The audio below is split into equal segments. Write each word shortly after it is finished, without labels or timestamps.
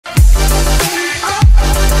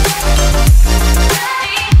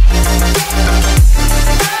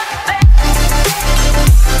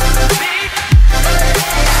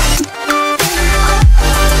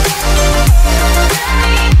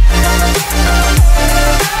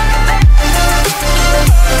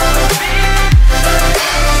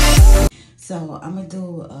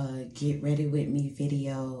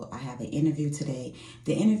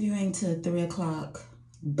The interview ain't till 3 o'clock,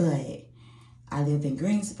 but I live in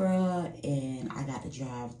Greensboro and I got to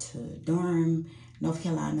drive to Durham, North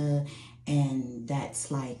Carolina, and that's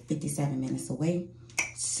like 57 minutes away.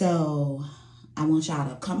 So I want y'all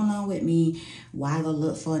to come along with me while I go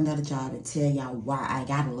look for another job and tell y'all why I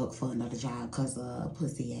gotta look for another job, because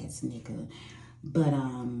pussy ass nigga. But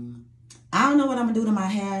I don't know what I'm gonna do to my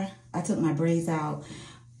hair. I took my braids out.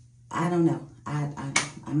 I don't know.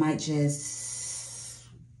 I might just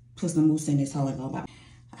put some mousse in this hole and go back.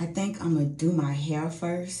 I think I'm gonna do my hair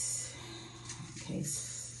first. Okay,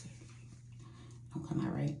 don't come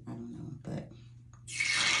out right. I don't know, but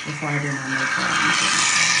before I do my makeup,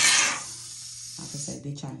 I could say,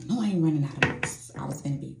 bitch, I know I ain't running out of mousse. I was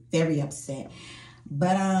gonna be very upset,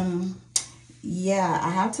 but yeah, I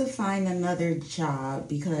have to find another job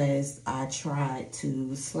because I tried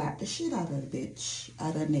to slap the shit out of the bitch,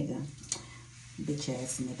 out of nigga, bitch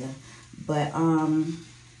ass nigga. But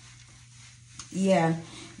yeah,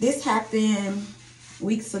 this happened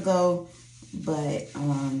weeks ago, but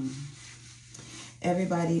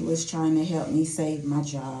everybody was trying to help me save my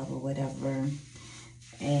job or whatever,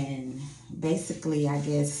 and basically I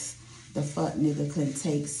guess the fuck nigga couldn't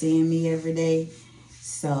take seeing me every day.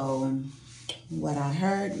 So what I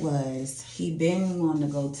heard was he been wanting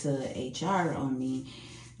to go to HR on me,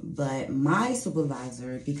 but my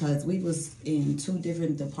supervisor, because we was in 2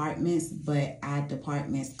 different departments, but our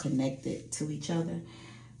departments connected to each other,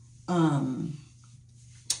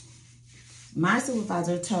 my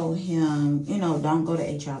supervisor told him, you know, don't go to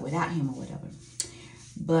HR without him or whatever.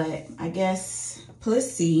 But I guess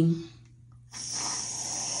pussy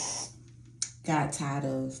got tired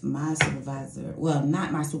of my supervisor. Well,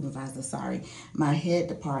 not my supervisor, sorry. My head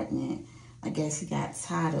department. I guess he got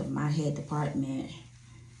tired of my head department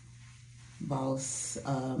boss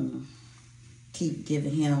keep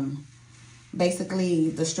giving him basically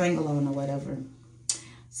the strangle on or whatever.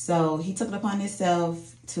 So he took it upon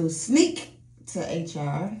himself to sneak to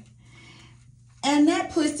HR. And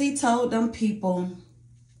that pussy told them people,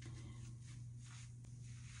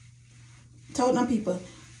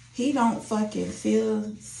 he don't fucking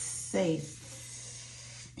feel safe.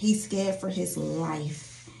 He's scared for his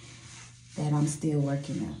life that I'm still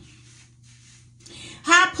working there.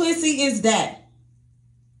 How pussy is that?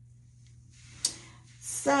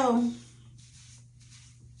 So,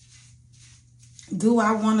 do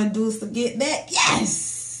I want to do to get that?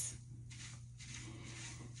 Yes!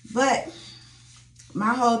 But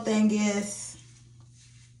my whole thing is,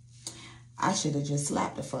 I should have just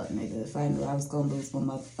slapped the fuck nigga if I knew I was going to lose my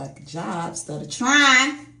motherfucking job instead of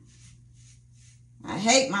trying. I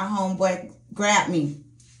hate my homeboy grabbed me.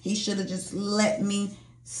 He should have just let me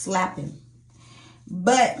slap him.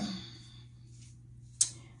 But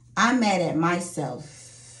I'm mad at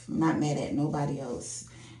myself. I'm not mad at nobody else.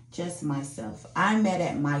 Just myself. I'm mad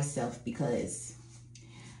at myself because,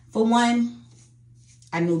 for one,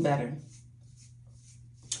 I knew better.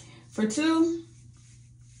 For two,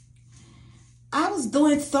 I was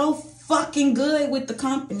doing so fucking good with the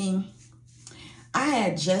company. I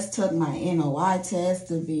had just took my NOI test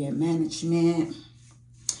to be in management.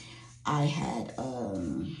 I had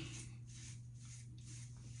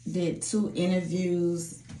did 2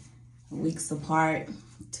 interviews weeks apart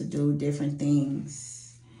to do different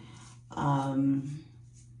things.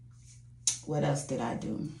 What else did I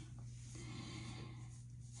do?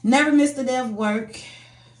 Never missed a day of work.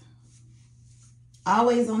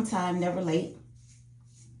 Always on time, never late.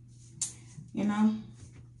 You know?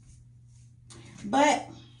 But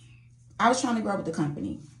I was trying to grow with the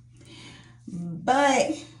company.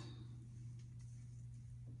 But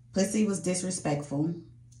pussy was disrespectful.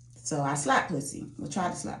 So I slapped pussy. Or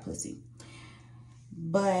tried to slap pussy.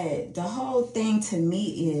 But the whole thing to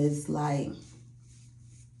me is like,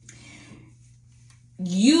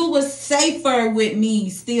 you was safer with me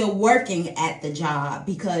still working at the job,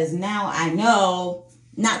 because now I know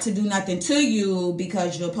not to do nothing to you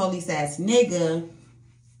because you're a police ass nigga.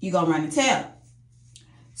 You gonna run and tell.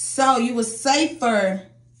 So you was safer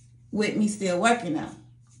with me still working now.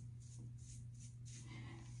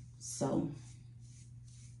 So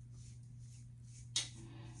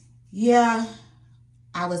yeah,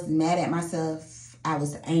 I was mad at myself. I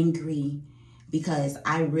was angry because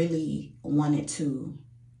I really wanted to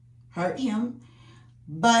hurt him.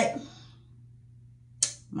 But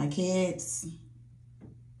my kids,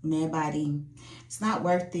 mad body, it's not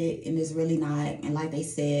worth it, and it's really not. And like they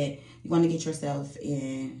said, you want to get yourself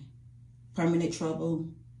in permanent trouble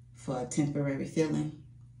for a temporary feeling,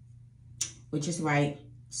 which is right.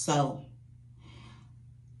 So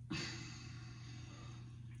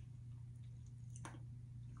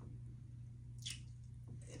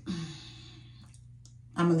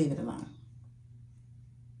I'm gonna leave it alone.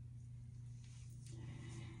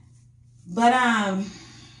 But a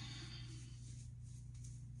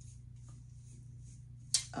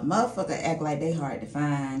motherfucker act like they hard to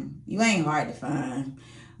find. You ain't hard to find.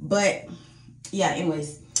 But yeah,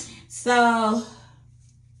 anyways. So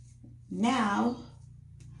now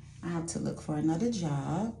I have to look for another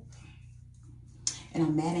job. And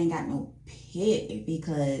I'm mad I ain't got no pit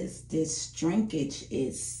because this shrinkage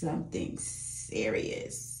is something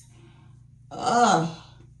serious. Ugh.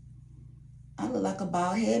 I look like a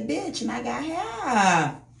bald head bitch and I got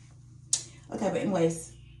hair. Okay, but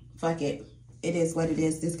anyways, fuck it. It is what it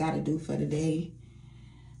is. This gotta do for the day.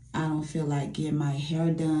 I don't feel like getting my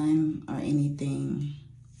hair done or anything.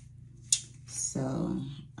 So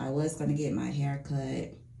I was gonna get my hair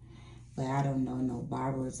cut, but I don't know no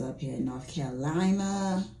barbers up here in North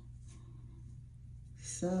Carolina.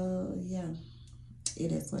 So yeah,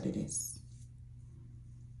 it is what it is.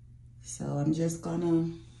 So I'm just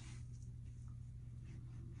gonna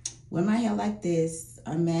wear my hair like this.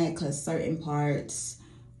 I'm mad because certain parts,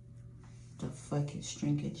 the fucking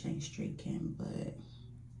shrinkage ain't streaking, but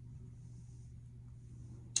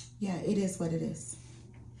yeah, it is what it is.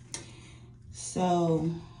 So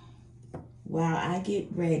while I get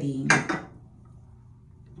ready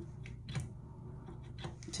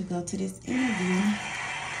to go to this interview,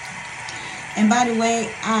 and by the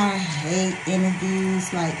way, I hate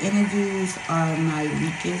interviews. Like, interviews are my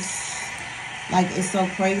weakest. Like, it's so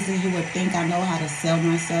crazy. You would think I know how to sell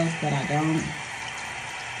myself, but I don't.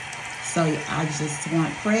 So I just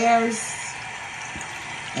want prayers.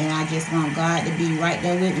 And I just want God to be right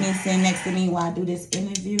there with me, sitting next to me while I do this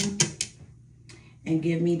interview. And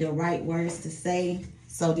give me the right words to say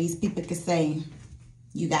so these people can say,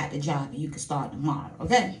 you got the job and you can start tomorrow,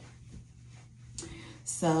 okay?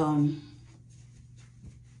 So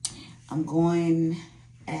I'm going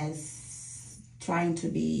as trying to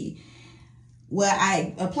be, well,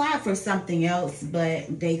 I applied for something else,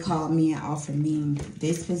 but they called me and offered me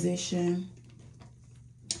this position.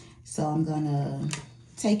 So I'm gonna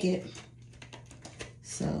take it.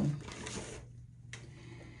 So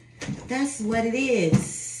that's what it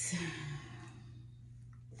is.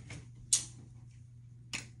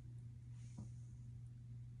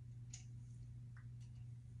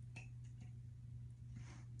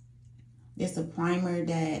 It's a primer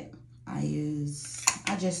that I use.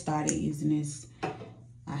 I just started using this.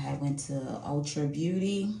 I had went to Ultra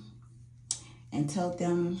Beauty and told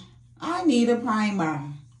them I need a primer.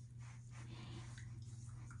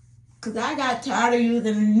 Cause I got tired of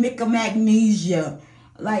using Mica Magnesia.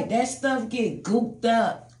 Like, that stuff get gooped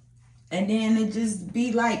up. And then it just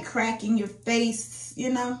be like cracking your face,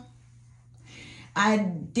 you know. I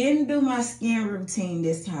didn't do my skin routine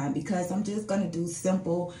this time because I'm just going to do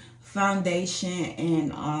simple foundation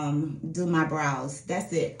and do my brows.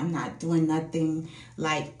 That's it. I'm not doing nothing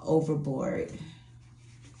like overboard.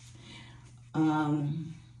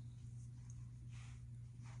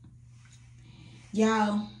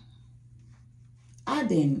 Y'all, I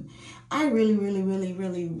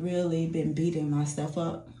really been beating myself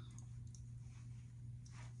up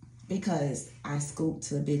because I scooped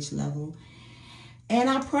to a bitch level. And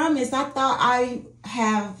I promise, I thought I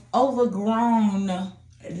have overgrown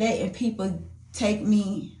letting people take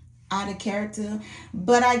me out of character,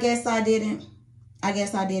 but I guess I didn't.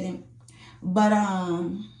 But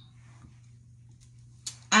I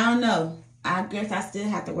don't know. I guess I still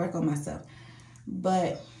have to work on myself.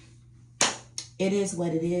 But it is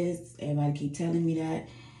what it is. Everybody keep telling me that,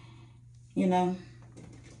 you know,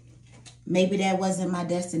 maybe that wasn't my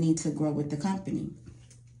destiny to grow with the company.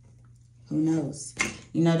 Who knows?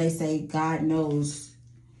 You know, they say God knows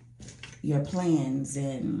your plans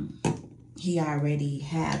and he already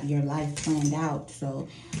have your life planned out. So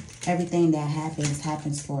everything that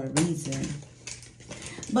happens for a reason.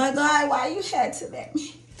 But God, why you had to let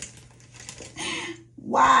me?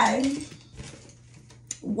 Why?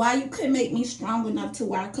 Why you couldn't make me strong enough to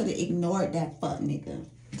where I could have ignored that fuck nigga?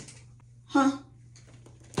 Huh?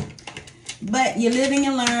 But you live and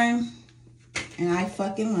you learn. And I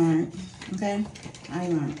fucking learned. Okay? I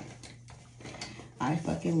learned. I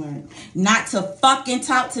fucking learned. Not to fucking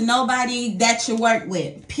talk to nobody that you work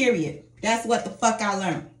with. Period. That's what the fuck I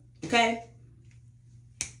learned. Okay?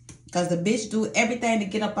 Because the bitch do everything to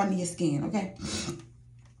get up under your skin. Okay?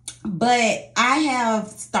 But I have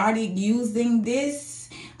started using this.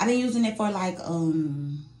 I've been using it for like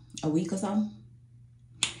a week or so.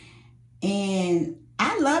 And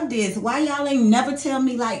I love this. Why y'all ain't never tell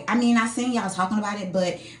me, like, I mean, I seen y'all talking about it,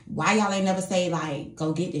 but why y'all ain't never say, like,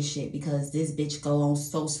 go get this shit? Because this bitch go on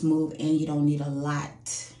so smooth and you don't need a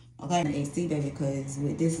lot Okay, XC baby, because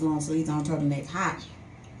with this long sleeves on turtleneck, hot.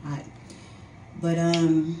 But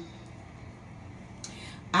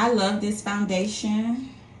I love this foundation.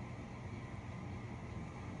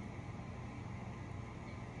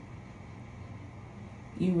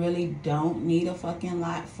 You really don't need a fucking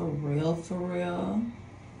lot, for real, for real.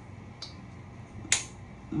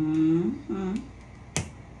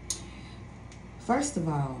 First of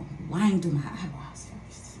all, why ain't do my eyebrows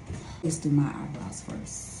first? Let's do my eyebrows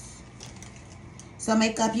first. So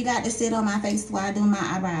makeup, you got to sit on my face while I do my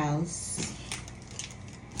eyebrows.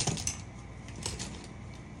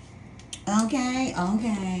 Okay.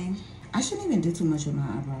 I shouldn't even do too much with my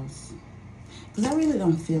eyebrows, because I really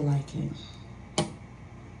don't feel like it.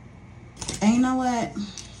 And you know what?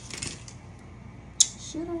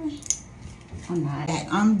 Should I? I'm not.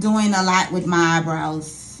 I'm doing a lot with my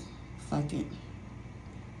eyebrows. Fuck it.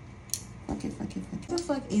 What the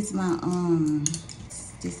fuck is my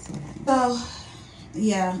this one? So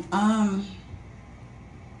yeah,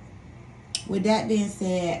 with that being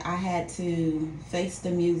said, I had to face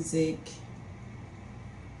the music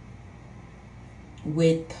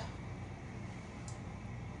with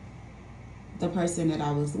the person that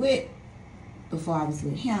I was with before I was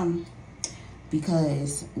with him,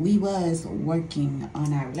 because we was working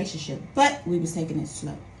on our relationship, but we was taking it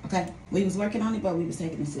slow. Okay, we was working on it, but we was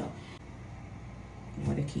taking it slow.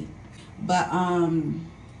 What a key. But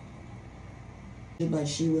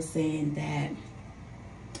she was saying that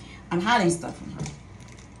I'm hiding stuff from her.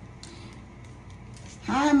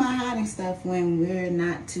 How am I hiding stuff when we're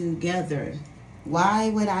not together? Why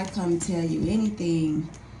would I come tell you anything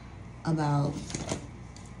about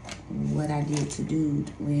what I did to dude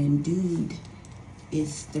when dude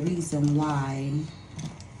is the reason why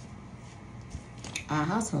our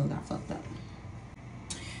household got fucked up?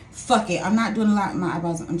 Fuck it, I'm not doing a lot in my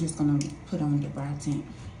eyebrows. I'm just gonna put on the brow tint.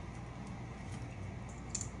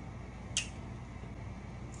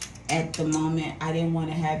 At the moment, I didn't want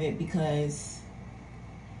to have it because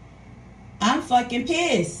I'm fucking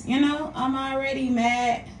pissed. You know, I'm already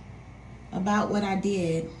mad about what I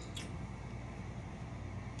did.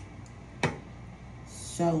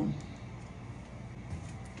 So,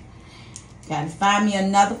 gotta find me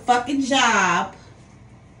another fucking job.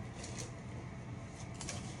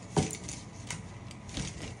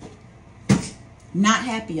 Not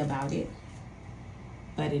happy about it,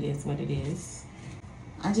 but it is what it is.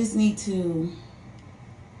 I just need to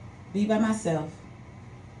be by myself,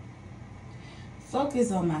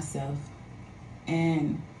 focus on myself,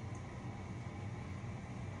 and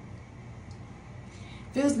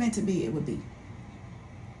if it was meant to be, it would be.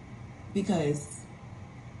 Because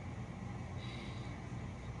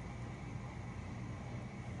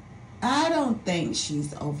I don't think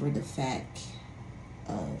she's over the fact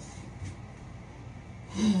of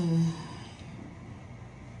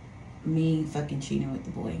me fucking cheating with the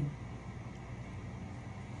boy.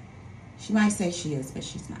 She might say she is, but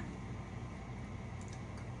she's not.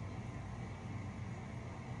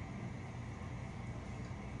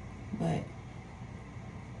 But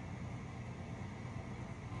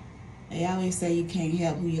they always say you can't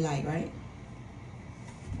help who you like, right?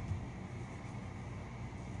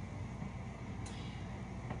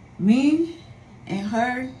 Me and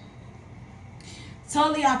her,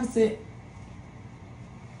 totally opposite.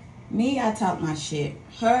 Me, I talk my shit.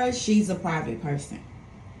 Her, she's a private person.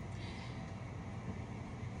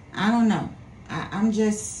 I don't know. I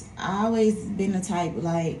always been the type,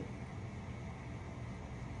 like,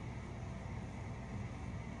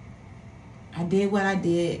 I did what I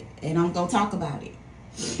did, and I'm gonna talk about it.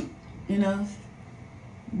 You know?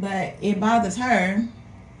 But it bothers her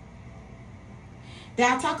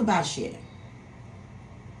that I talk about shit.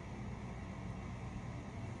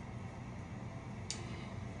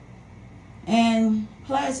 And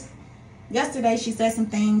plus, yesterday she said some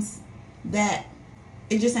things that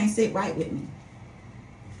it just ain't sit right with me.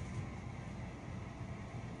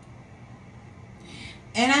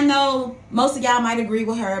 And I know most of y'all might agree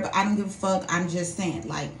with her, but I don't give a fuck. I'm just saying,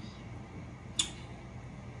 like,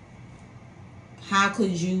 how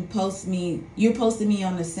could you post me? You're posting me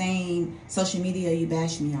on the same social media you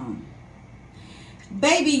bash me on.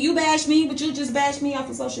 Baby, you bash me, but you just bash me off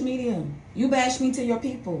of social media. You bash me to your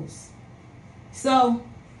peoples. So,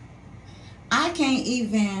 I can't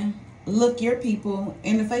even look your people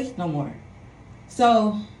in the face no more.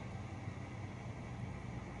 So,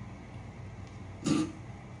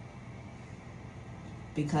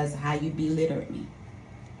 because of how you belittled me.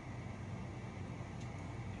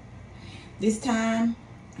 This time,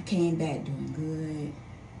 I came back doing good.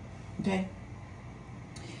 Okay?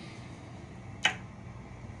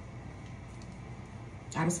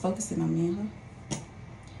 I was focusing on me and her.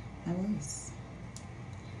 I was.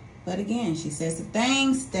 But again, she said some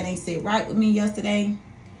things that ain't sit right with me yesterday.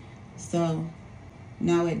 So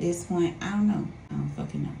now at this point, I don't know. I don't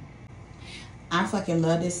fucking know. I fucking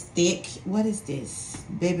love this stick. What is this,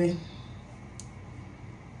 baby?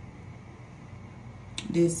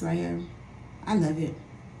 This right here. I love it.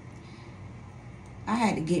 I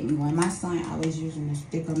had to get me one. My son always using a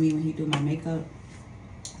stick on me when he do my makeup.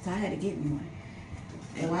 So I had to get me one.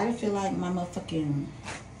 And why do I feel like my motherfucking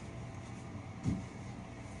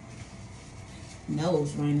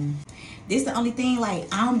nose running? This the only thing,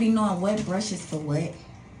 like, I don't be knowing what brushes for what.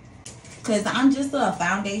 Because I'm just a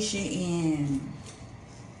foundation and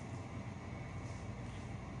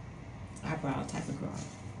eyebrow type of girl.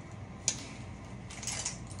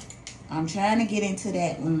 I'm trying to get into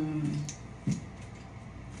that,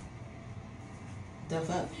 the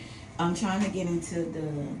fuck? I'm trying to get into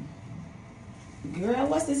the, girl,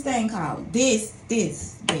 what's this thing called? This.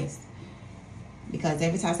 Because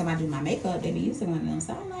every time somebody do my makeup, they be using one of them.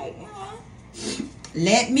 So I'm like, you know,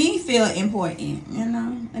 let me feel important, you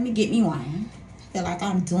know? Let me get me one. Feel like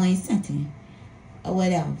I'm doing something or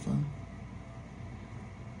whatever.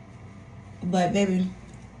 But baby,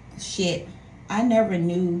 shit, I never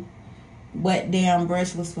knew what damn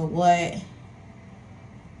brush was for what.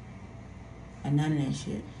 Or none of that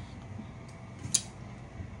shit.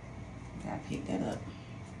 Gotta pick that up.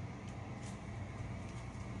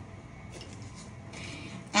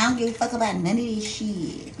 I don't give a fuck about none of this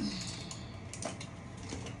shit.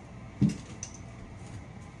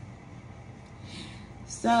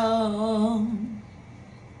 So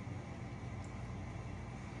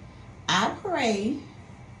I pray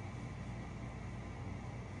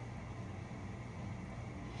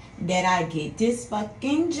that I get this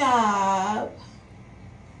fucking job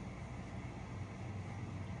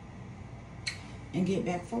and get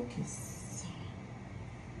back focused.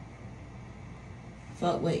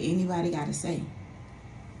 Fuck what anybody gotta say.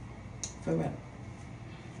 For real.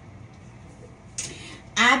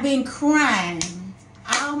 I've been crying.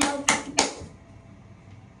 I don't know.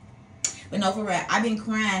 But no, for real. I've been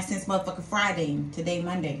crying since motherfucking Friday. Today,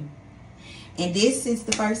 Monday. And this is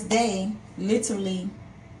the first day, literally,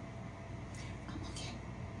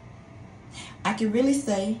 I can really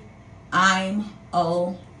say I'm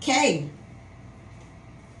okay.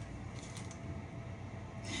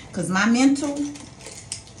 Because my mental,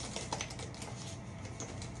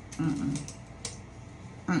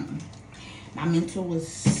 my mental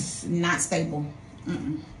was not stable.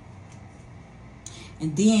 And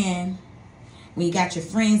then when you got your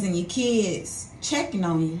friends and your kids checking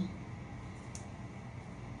on you,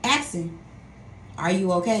 asking, are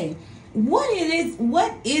you okay? What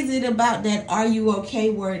is it about that "are you okay"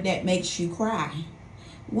 word that makes you cry?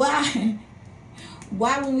 Why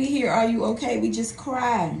when we hear "are you okay" we just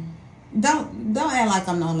cry? Don't act like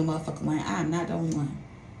I'm the only motherfucking one. I'm not the only one.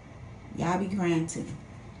 Y'all be crying too.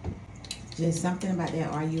 Just something about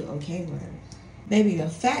that "are you okay" word. Baby, the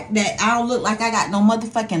fact that I don't look like I got no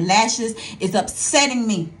motherfucking lashes is upsetting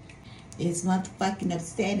me. It's motherfucking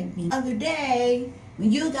upsetting me. The other day,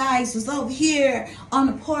 when you guys was over here on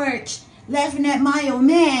the porch laughing at my old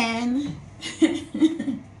man.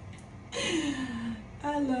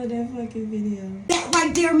 I love that fucking video. That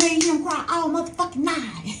right there made him cry all motherfucking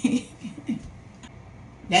night.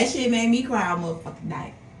 That shit made me cry all motherfucking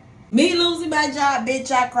night. Me losing my job,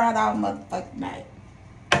 bitch, I cried all motherfucking night.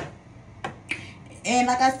 And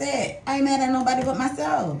like I said, I ain't mad at nobody but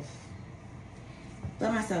myself.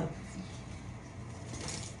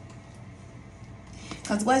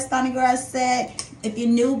 Because what Stoney Girl said, if you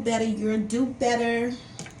knew better, you'll do better.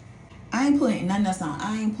 I ain't putting none of this on.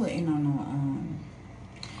 I ain't putting on no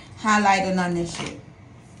highlighter, none of this shit.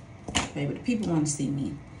 Baby, the people want to see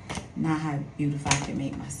me. Not how beautiful I can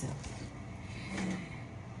make myself.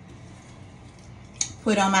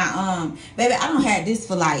 Put on my, baby, I don't have this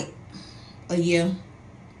for like a year.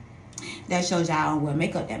 That shows y'all I don't wear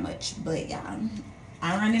makeup that much. But y'all,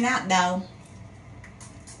 I'm running out though.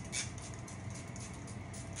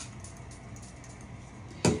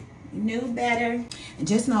 Knew better. And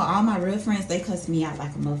just know all my real friends, they cuss me out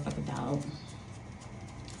like a motherfucking dog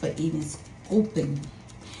for even scooping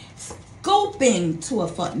to a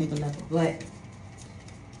fuck nigga level. But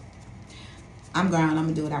I'm grown. I'm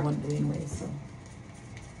gonna do what I want to do anyway. So,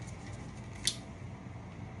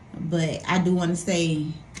 but I do want to say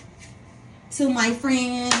to my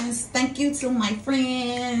friends, thank you to my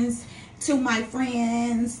friends. To my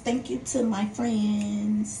friends, thank you to my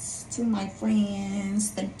friends. To my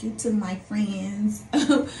friends, thank you to my friends.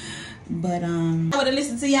 But I would have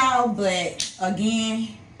listened to y'all, but again,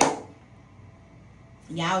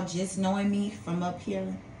 Y'all just knowing me from up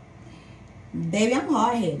here. Baby, I'm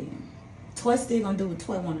hard-headed. Toy still gonna do what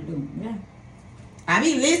Toy wanna do. Yeah. I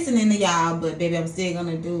be listening to y'all, but baby, I'm still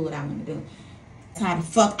gonna do what I wanna do. That's how the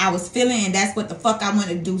fuck I was feeling, and that's what the fuck I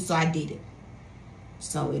wanted to do, so I did it.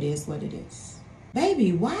 So it is what it is.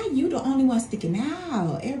 Baby, why you the only one sticking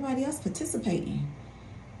out? Everybody else participating.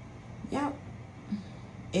 Y'all,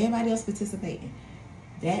 everybody else participating.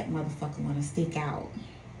 That motherfucker wanna stick out.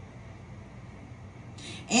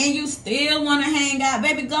 And you still want to hang out.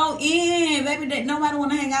 Baby, go in. Baby, that nobody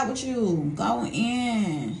want to hang out with you. Go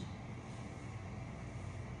in.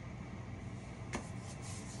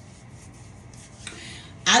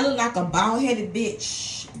 I look like a bald-headed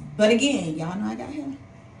bitch. But again, y'all know I got hair.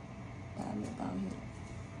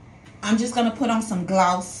 I'm just going to put on some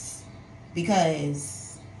gloss.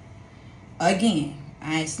 Because, again,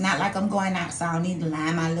 it's not like I'm going out, so I don't need to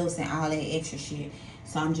line my lips and all that extra shit.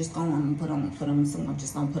 So I'm just gonna put on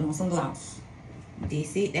some gloss.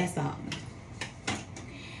 That's it, that's all.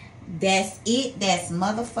 That's it, that's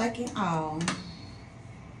motherfucking all.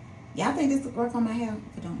 Y'all think this would work on my hair?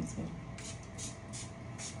 If it don't, it's better.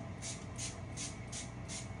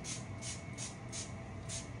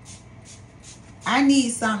 I need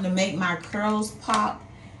something to make my curls pop.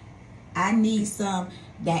 I need some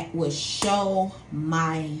that will show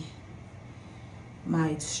my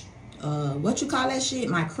what you call that shit,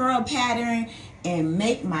 my curl pattern, and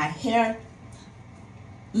make my hair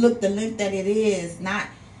look the length that it is, not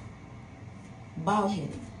bald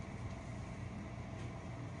headed.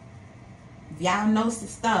 If y'all know some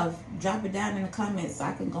stuff, drop it down in the comments so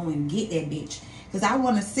I can go and get that bitch, because I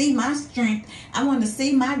want to see my strength. I want to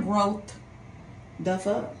see my growth. The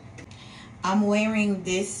fuck. I'm wearing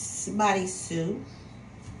this bodysuit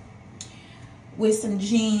with some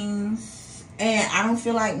jeans. And I don't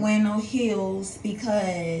feel like wearing no heels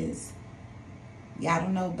because, y'all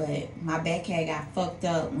don't know, but my back had got fucked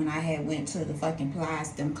up when I had went to the fucking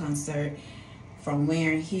Plastem concert from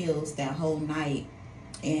wearing heels that whole night.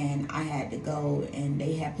 And I had to go, and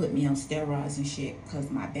they had put me on steroids and shit because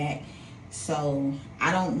of my back. So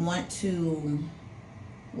I don't want to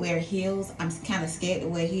wear heels. I'm kind of scared to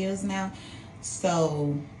wear heels now.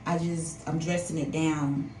 So I'm dressing it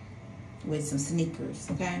down with some sneakers,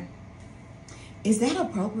 okay? Is that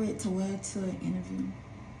appropriate to wear to an interview?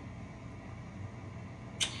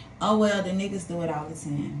 Oh, well, the niggas do it all the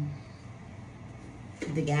time.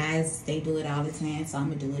 The guys, they do it all the time, so I'm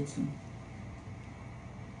going to do it too.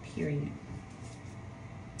 Period.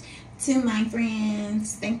 To my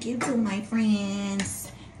friends, thank you to my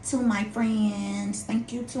friends. To my friends,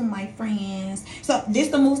 thank you to my friends. So, this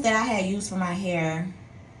the mousse that I had used for my hair.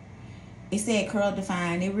 It said curl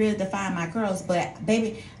define. It really defined my curls, but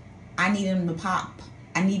baby, I need them to pop.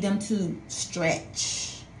 I need them to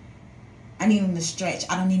stretch. I need them to stretch.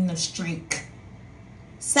 I don't need them to shrink.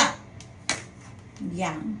 So,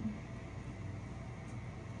 yeah.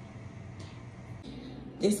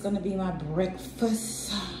 This is going to be my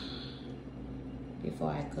breakfast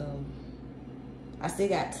before I go. I still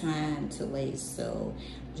got time to waste, so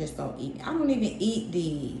just don't eat. I don't even eat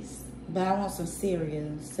these, but I want some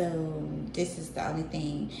cereal, so this is the only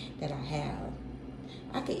thing that I have.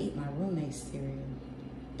 I could eat my roommate's cereal,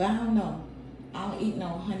 but I don't know. I don't eat no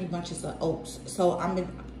honey bunches of oats, so I'm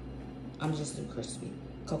just do crispy,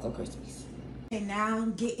 Cocoa Krispies. Okay, now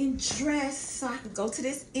I'm getting dressed so I can go to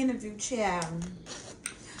this interview, child.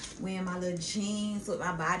 Wearing my little jeans with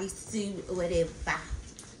my bodysuit or whatever.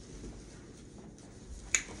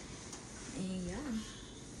 And yeah.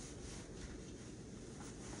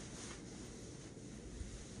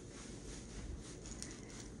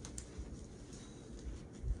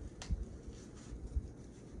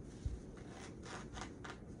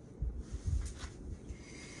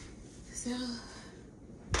 So,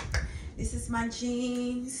 this is my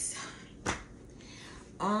jeans.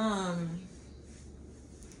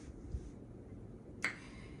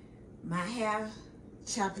 My hair,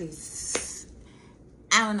 child, please.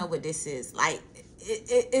 I don't know what this is. Like,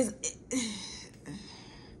 it's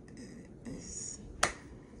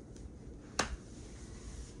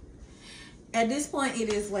at this point,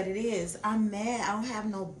 it is what it is. I'm mad. I don't have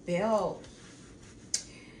no belt.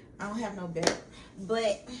 I don't have no belt.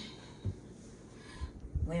 But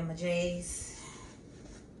wear my J's.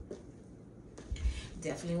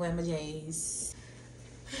 Definitely wear my J's.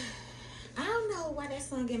 I don't know why that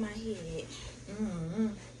song in my head.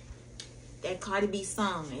 That Cardi B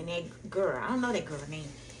song and that girl. I don't know that girl name.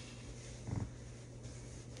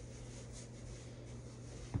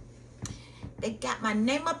 They got my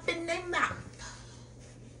name up in their mouth.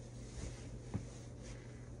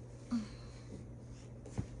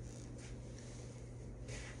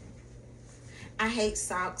 hate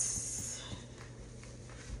socks.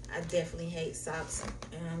 I definitely hate socks.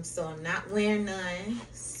 So I'm not wearing none.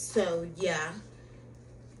 So yeah.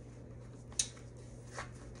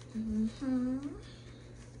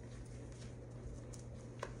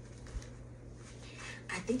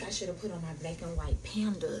 I think I should have put on my black and white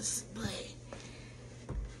pandas, but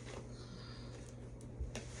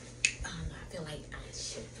I don't know. I feel like I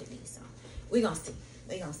should put these on. We're gonna see.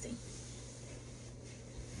 We're gonna see.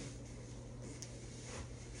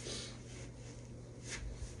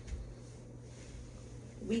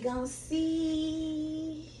 We gonna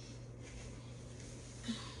see.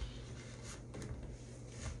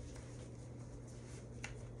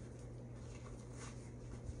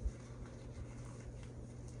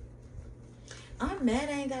 I'm mad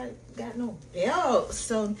I ain't got no belt.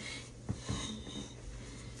 So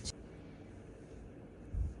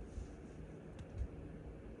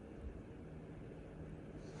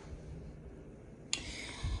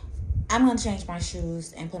I'm gonna change my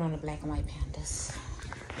shoes and put on the black and white pandas.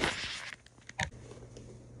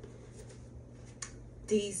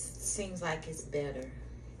 These seems like it's better.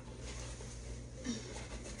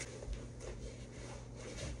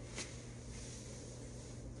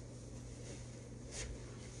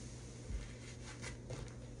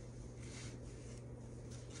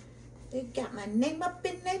 They got my name up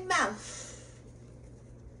in their mouth.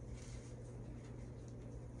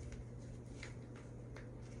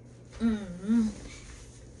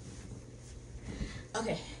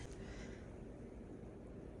 Okay.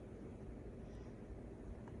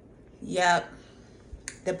 Yep.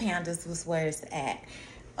 The pandas was where it's at.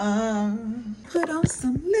 Put on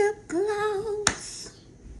some lip gloss.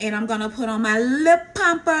 And I'm gonna put on my lip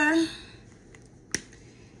pumper.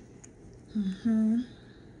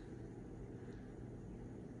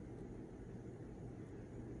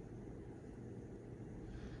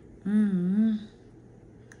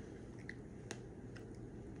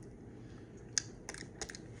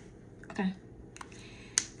 Okay.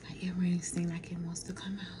 My earrings seem like it wants to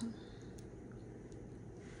come out.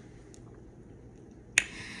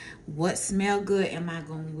 What smell good am I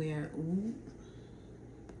gonna wear? Ooh.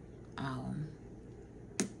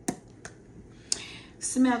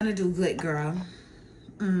 Smell gonna do good, girl.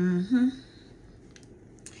 Cause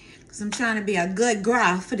I'm trying to be a good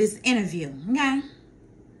girl for this interview, okay?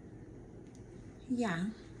 Yeah.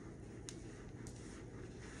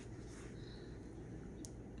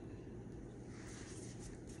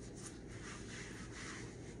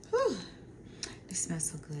 Whew. This smells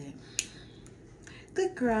so good.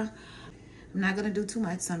 Good girl. I'm not gonna do too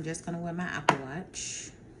much, so I'm just gonna wear my Apple Watch.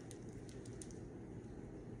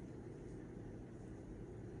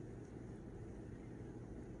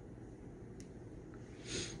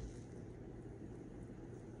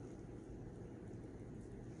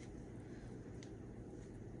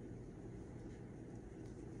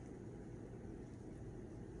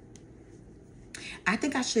 I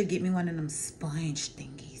think I should get me one of them sponge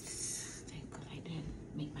thingies. I didn't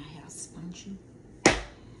make my hair spongy.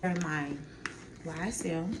 My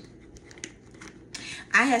YSL.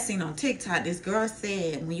 I had seen on TikTok, this girl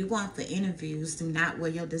said, when you go out for interviews, do not wear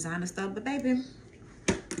your designer stuff. But baby,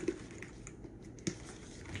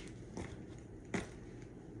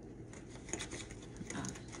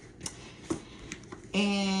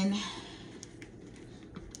 and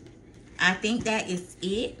I think that is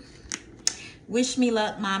it. Wish me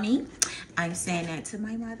luck, mommy. I'm saying that to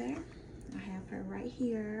my mother. I have her right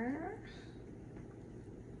here.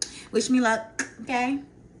 Wish me luck, okay?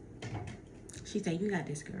 She said, you got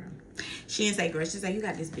this, girl. She didn't say girl, she said, you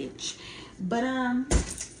got this, bitch. But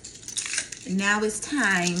now it's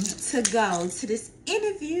time to go to this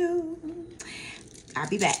interview. I'll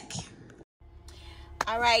be back.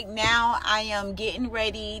 All right, now I am getting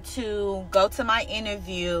ready to go to my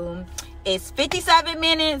interview. It's 57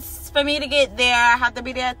 minutes for me to get there. I have to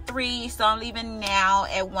be there at 3, so I'm leaving now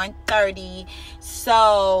at 1:30.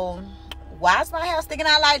 So why is my hair sticking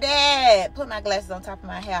out like that? Put my glasses on top of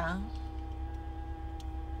my hair.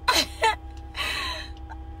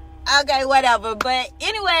 Okay, whatever. But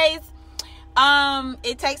anyways,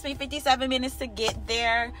 it takes me 57 minutes to get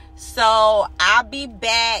there. So I'll be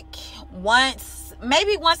back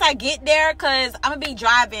maybe once I get there, because I'm gonna be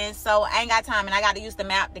driving, so I ain't got time, and I gotta use the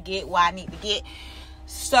map to get where I need to get.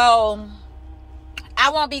 So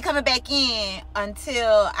I won't be coming back in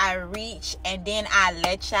until I reach, and then I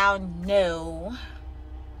let y'all know,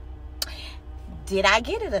 did I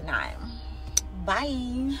get it or not?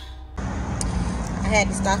 Bye. I had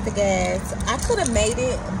to stop the gas. I could have made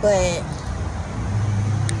it, but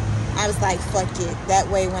I was like, fuck it. That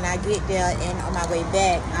way when I get there and on my way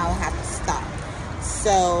back, I don't have to stop.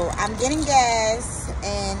 So I'm getting gas,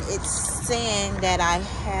 and it's saying that I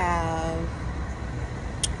have,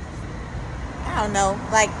 I don't know,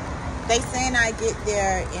 like they saying I get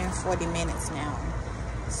there in 40 minutes now.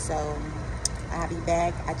 So I'll be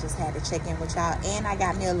back. I just had to check in with y'all, and I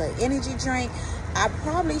got me a little energy drink. I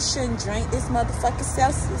probably shouldn't drink this motherfucking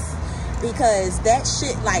Celsius, because that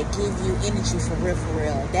shit like give you energy for real, for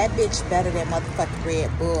real. That bitch better than motherfucking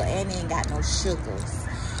Red Bull, and it ain't got no sugars.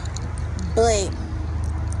 But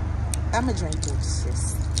I'ma drink it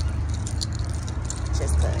just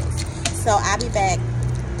cause. So I'll be back,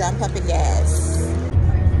 done pumping gas.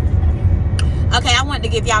 Okay, I wanted to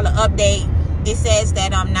give y'all an update. It says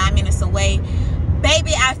that I'm 9 minutes away.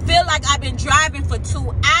 Baby, I feel like I've been driving for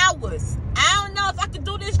 2 hours. I don't know if I could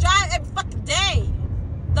do this drive every fucking day.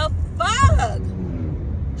 The fuck?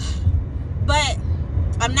 But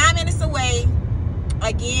I'm 9 minutes away.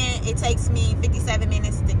 Again, it takes me 57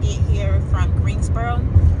 minutes to get here from Greensboro.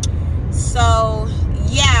 So,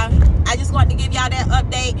 yeah, I just wanted to give y'all that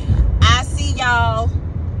update. I'll see y'all.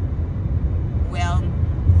 Well,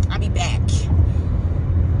 I'll be back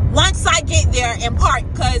once I get there and park,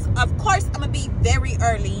 because of course I'm gonna be very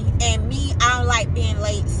early, and me, I don't like being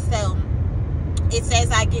late. So it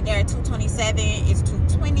says I get there at 2:27. It's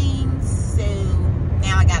 2:20, so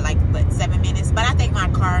now I got like what, 7 minutes. But I think my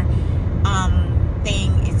car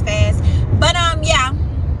thing is fast. But yeah,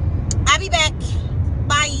 I'll be back.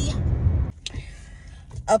 Bye.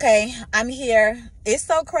 Okay, I'm here. It's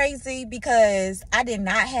so crazy because I did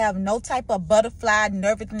not have no type of butterfly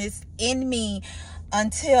nervousness in me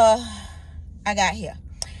until I got here.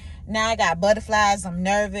 Now I got butterflies. I'm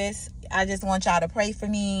nervous. I just want y'all to pray for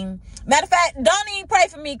me. Matter of fact, don't even pray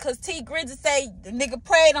for me, because T Grizzly say the nigga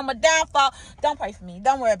prayed on my downfall. Don't pray for me.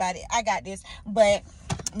 Don't worry about it. I got this. But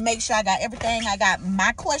make sure I got everything. I got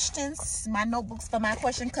my questions, my notebooks for my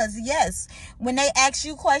question, because yes, when they ask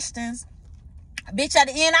you questions, bitch, at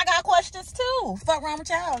the end I got questions too. Fuck wrong with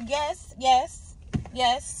y'all? Yes, yes,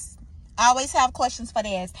 yes. I always have questions for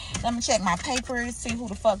theirs. Let me check my papers, see who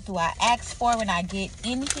the fuck do I ask for when I get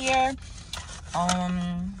in here.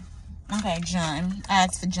 Okay, John. I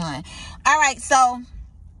asked for John. All right, so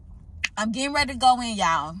I'm getting ready to go in,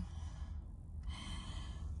 y'all.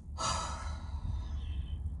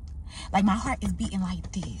 Like, my heart is beating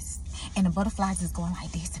like this, and the butterflies is going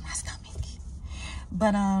like this in my stomach.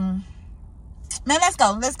 But man, let's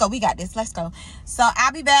go. We got this. Let's go. So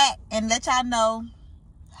I'll be back and let y'all know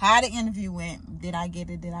how the interview went. Did I get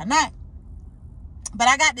it? Did I not? But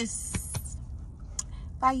I got this.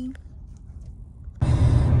 Bye.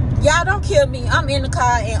 Y'all, don't kill me. I'm in the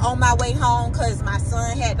car and on my way home because my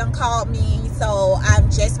son had done called me. So I'm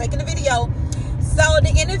just making a video. So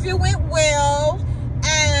the interview went well.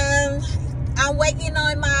 And I'm waiting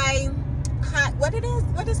on my,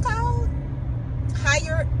 what is called?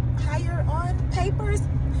 Hire on papers.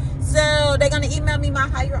 So they're going to email me my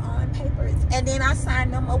hire on papers. And then I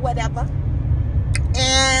sign them or whatever.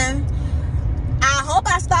 And I hope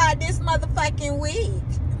I start this motherfucking week.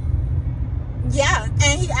 Yeah.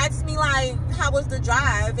 And he asked me, like, how was the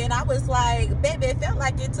drive? And I was like, baby, it felt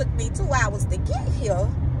like it took me 2 hours to get here.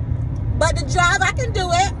 But the drive, I can do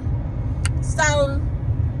it. So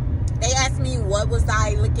they asked me what was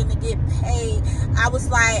I looking to get paid. I was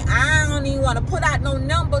like, I don't even want to put out no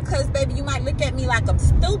number because, baby, you might look at me like I'm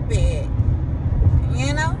stupid.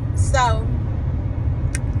 You know? So,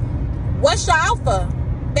 what's your offer,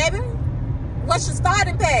 baby? What's your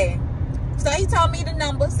starting pay? So he told me the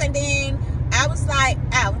numbers, and then I was like,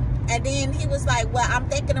 out. And then he was like, well, I'm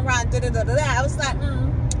thinking around da-da-da-da-da. I was like,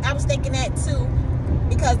 I was thinking that too,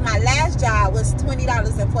 because my last job was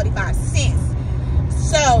 $20.45.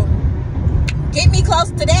 So, get me close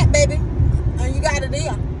to that, baby, and you got a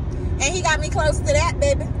deal. And he got me close to that,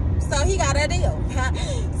 baby, so he got a deal.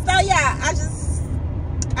 So yeah,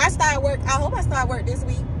 I started work. I hope I start work this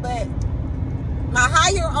week. But my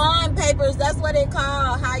hire on papers, that's what they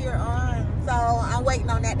call hire on. So I'm waiting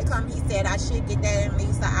on that to come. He said I should get that in at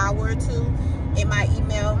least an hour or two in my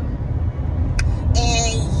email.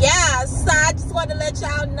 And yeah, so I just want to let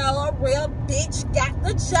y'all know a real bitch got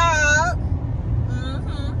the job.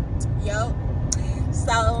 Yup.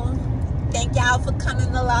 So thank y'all for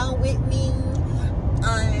coming along with me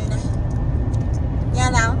on, you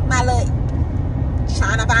know, my little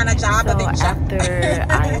trying to find a job adventure. After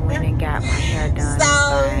I went and got my hair done by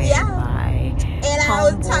my and I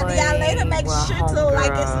will talk to y'all later. Make sure to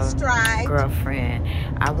like and subscribe. Girlfriend,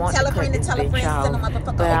 I want tell to a friend cut to tell this a friend, bitch send a off,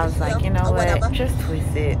 motherfucker but I was like, you know what? Whatever. Just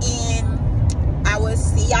twist it. And I will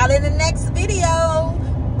see y'all in the next video.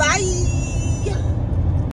 Bye.